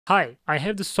Hi, I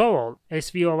have the Sovol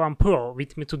SV01 PRO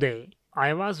with me today.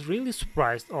 I was really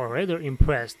surprised or rather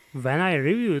impressed when I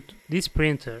reviewed this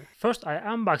printer. First I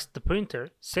unboxed the printer,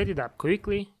 set it up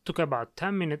quickly, took about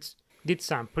 10 minutes, did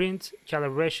some prints,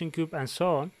 calibration cube and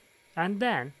so on, and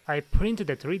then I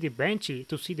printed a 3D benchy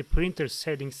to see the printer's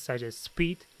settings such as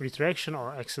speed, retraction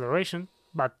or acceleration,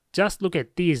 but just look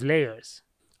at these layers.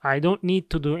 I don't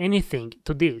need to do anything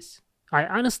to this. I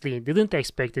honestly didn't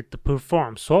expect it to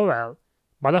perform so well,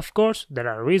 but of course there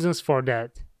are reasons for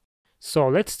that. So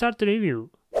let's start the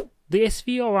review. The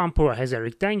SV01 PRO has a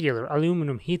rectangular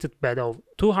aluminum heated bed of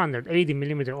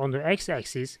 280mm on the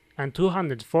x-axis and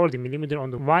 240mm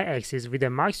on the y-axis with a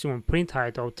maximum print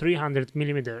height of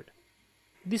 300mm.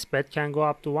 This bed can go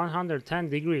up to 110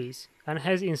 degrees and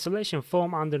has insulation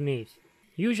foam underneath.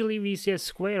 Usually we see a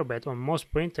square bed on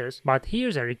most printers, but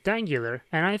here's a rectangular,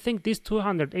 and I think this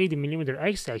 280mm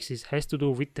x-axis has to do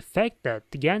with the fact that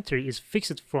the gantry is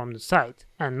fixed from the side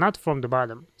and not from the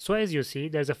bottom. So as you see,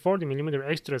 there's a 40mm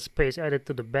extra space added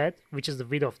to the bed, which is the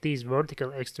width of these vertical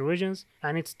extrusions,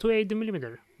 and it's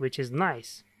 280mm, which is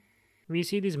nice. We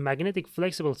see this magnetic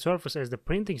flexible surface as the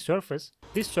printing surface.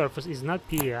 This surface is not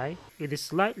PEI, it is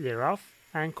slightly rough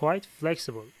and quite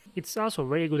flexible. It's also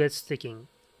very good at sticking.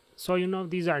 So you know,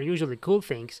 these are usually cool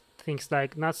things. Things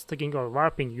like not sticking or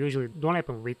warping usually don't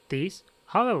happen with these.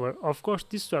 However, of course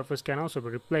this surface can also be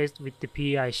replaced with the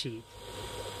PEI sheet.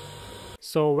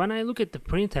 So when I look at the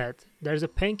printhead, there's a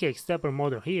pancake stepper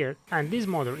motor here, and this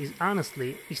motor is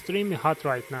honestly extremely hot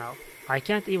right now. I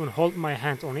can't even hold my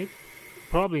hand on it.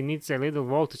 Probably needs a little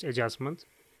voltage adjustment.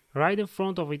 Right in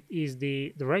front of it is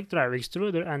the direct drive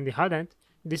extruder and the hot end.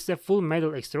 This is a full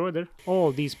metal extruder.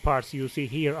 All these parts you see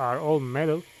here are all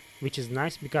metal, which is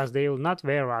nice because they will not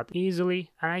wear out easily,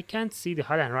 and I can't see the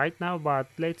hot end right now, but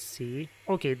let's see.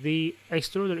 Okay, the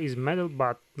extruder is metal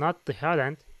but not the hot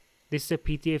end. This is a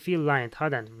PTFE lined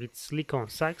hot end with silicone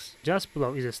sacks. Just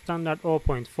below is a standard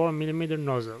 0.4mm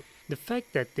nozzle. The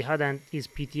fact that the hot end is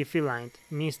PTFE lined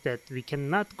means that we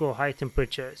cannot go high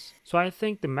temperatures. So I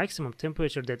think the maximum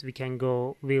temperature that we can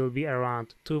go will be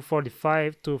around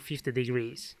 245 to 50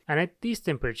 degrees. And at these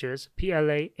temperatures,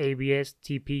 PLA, ABS,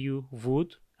 TPU,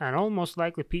 wood, and almost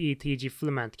likely PETG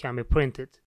filament can be printed,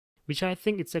 which I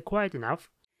think it's quite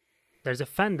enough. There's a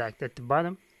fan duct at the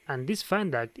bottom, and this fan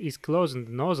duct is closing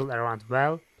the nozzle around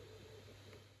well,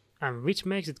 and which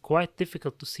makes it quite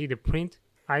difficult to see the print.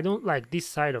 I don't like this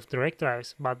side of direct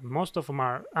drives, but most of them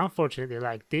are unfortunately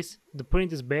like this. The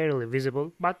print is barely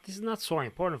visible, but this is not so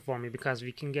important for me because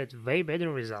we can get way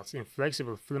better results in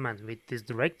flexible filament with this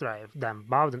direct drive than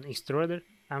Bowden extruder,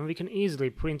 and we can easily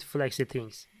print flexy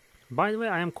things. By the way,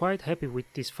 I am quite happy with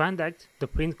this fan duct. The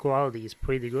print quality is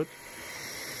pretty good.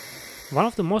 One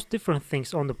of the most different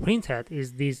things on the printhead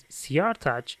is this CR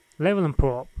Touch leveling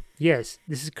probe. Yes,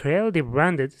 this is Creality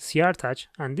branded CR Touch,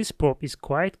 and this probe is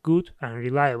quite good and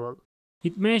reliable.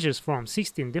 It measures from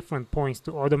 16 different points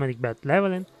to automatic bed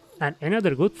leveling, and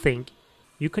another good thing,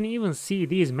 you can even see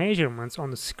these measurements on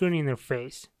the screen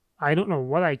interface. I don't know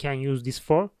what I can use this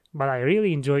for, but I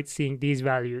really enjoyed seeing these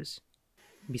values.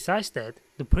 Besides that,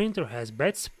 the printer has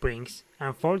bed springs,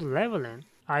 and for the leveling,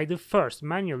 I do first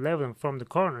manual leveling from the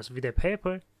corners with a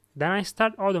paper, then I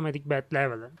start automatic bed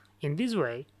leveling. In this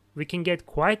way, we can get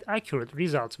quite accurate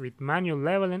results with manual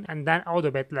leveling and then auto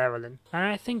bed leveling. And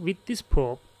I think with this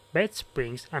probe, bed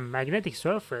springs and magnetic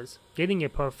surface, getting a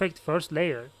perfect first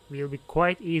layer will be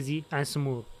quite easy and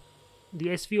smooth. The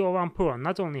SV01 PRO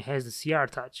not only has the CR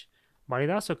Touch, but it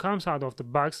also comes out of the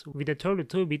box with a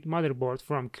 32-bit motherboard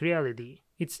from Creality.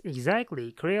 It's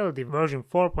exactly Creality version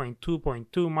 4.2.2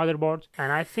 motherboard,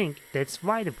 and I think that's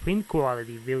why the print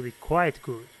quality will be quite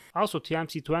good. Also,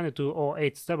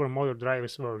 TMC2208 stepper motor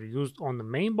drivers were used on the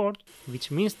main board,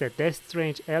 which means that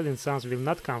strange alien sounds will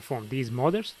not come from these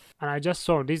motors. And I just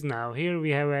saw this now. Here we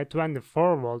have a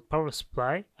 24V power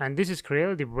supply, and this is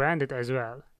Creality branded as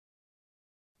well.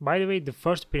 By the way, the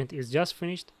first print is just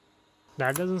finished.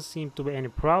 There doesn't seem to be any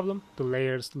problem, the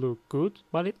layers look good,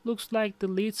 but it looks like the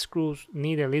lead screws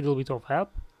need a little bit of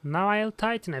help. Now I'll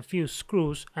tighten a few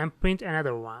screws and print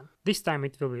another one. This time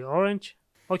it will be orange.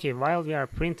 Okay, while we are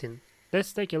printing,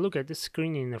 let's take a look at the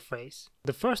screen interface.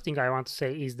 The first thing I want to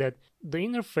say is that the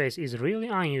interface is really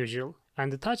unusual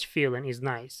and the touch feeling is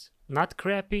nice. Not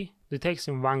crappy, detects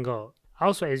in one go.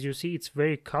 Also, as you see, it's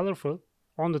very colorful.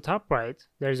 On the top right,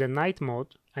 there's a night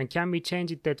mode and can be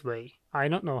changed that way. I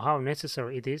don't know how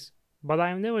necessary it is, but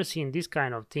I've never seen this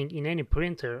kind of thing in any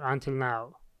printer until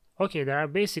now. Okay, there are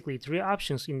basically three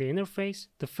options in the interface.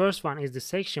 The first one is the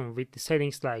section with the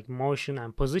settings like motion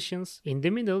and positions. In the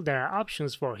middle there are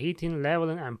options for heating,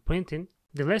 leveling and printing.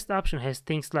 The last option has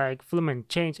things like filament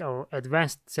change or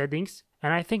advanced settings,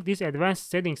 and I think this advanced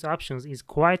settings options is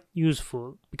quite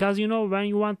useful, because you know, when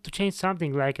you want to change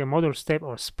something like a motor step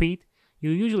or speed,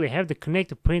 you usually have to connect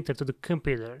the printer to the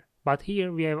computer, but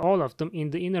here we have all of them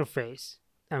in the interface.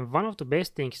 And one of the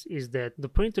best things is that the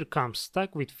printer comes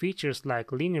stuck with features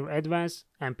like linear advance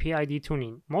and PID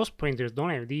tuning. Most printers don't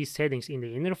have these settings in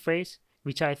the interface,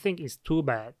 which I think is too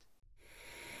bad.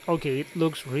 Okay, it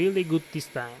looks really good this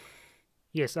time.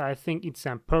 Yes, I think it's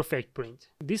a perfect print.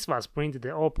 This was printed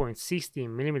at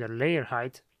 0.16mm layer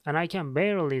height, and I can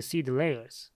barely see the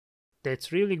layers.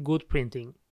 That's really good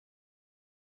printing.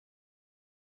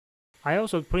 I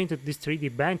also printed this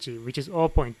 3D Banshee, which is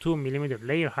 0.2mm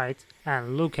layer height,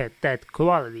 and look at that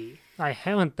quality. I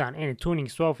haven't done any tuning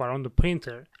so far on the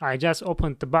printer. I just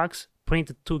opened the box,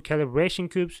 printed 2 calibration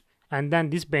cubes, and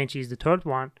then this Banshee is the third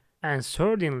one, and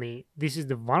certainly this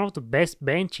is one of the best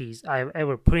Banshees I've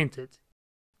ever printed.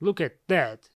 Look at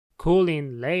that!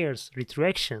 Cooling, layers,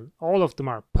 retraction, all of them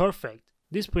are perfect.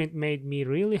 This print made me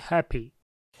really happy.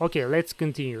 Okay, let's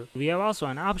continue. We have also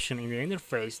an option in the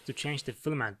interface to change the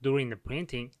filament during the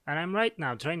printing, and I'm right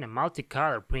now trying a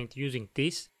multicolor print using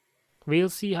this. We'll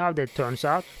see how that turns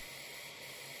out.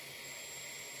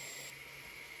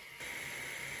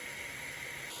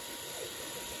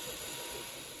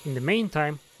 In the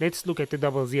meantime, let's look at the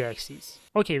double Z-axis.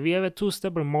 Okay, we have 2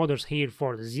 stubber motors here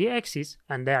for the Z-axis,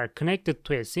 and they are connected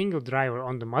to a single driver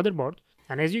on the motherboard,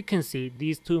 and as you can see,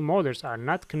 these 2 motors are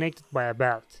not connected by a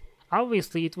belt.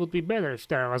 Obviously it would be better if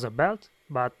there was a belt,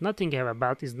 but nothing have a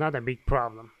belt is not a big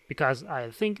problem, because I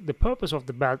think the purpose of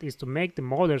the belt is to make the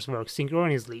motors work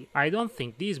synchronously. I don't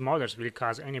think these motors will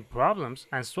cause any problems,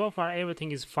 and so far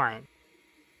everything is fine.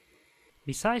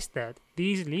 Besides that,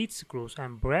 these lead screws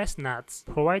and brass nuts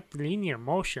provide linear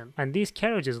motion, and these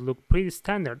carriages look pretty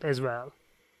standard as well.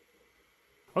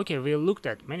 Okay, we looked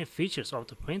at many features of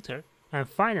the printer, and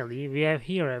finally we have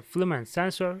here a filament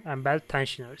sensor and belt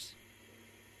tensioners.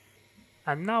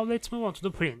 And now let's move on to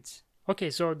the prints. Okay,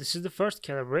 so this is the first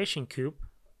calibration cube.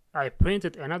 I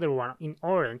printed another one in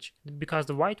orange because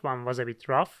the white one was a bit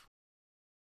rough.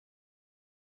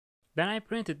 Then I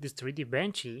printed this 3D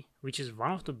Banshee, which is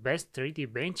one of the best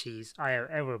 3D Banshees I have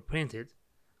ever printed.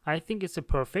 I think it's a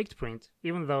perfect print,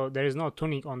 even though there is no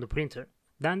tuning on the printer.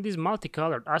 Then this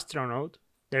multicolored astronaut,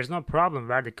 there's no problem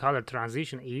where the color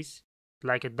transition is,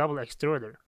 like a double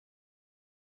extruder.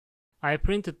 I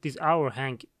printed this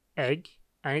overhang egg,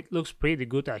 and it looks pretty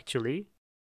good actually.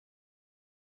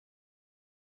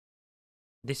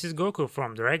 This is Goku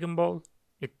from Dragon Ball.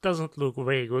 It doesn't look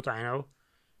very good, I know,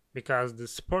 because the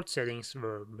support settings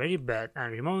were very bad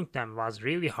and removing them was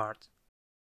really hard.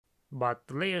 But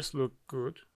the layers look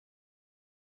good.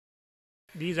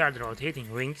 These are the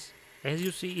rotating rings. As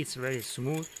you see, it's very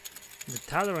smooth. The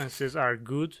tolerances are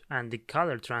good and the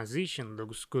color transition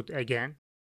looks good again.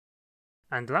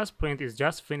 And the last print is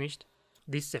just finished.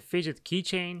 This is a fidget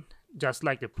keychain, just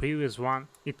like the previous one.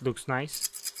 It looks nice.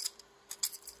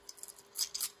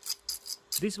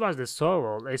 This was the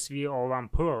Sovol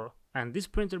SV01 PRO, and this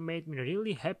printer made me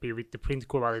really happy with the print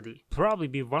quality. Probably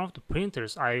be one of the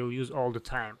printers I will use all the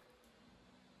time.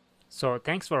 So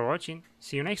thanks for watching,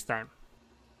 see you next time.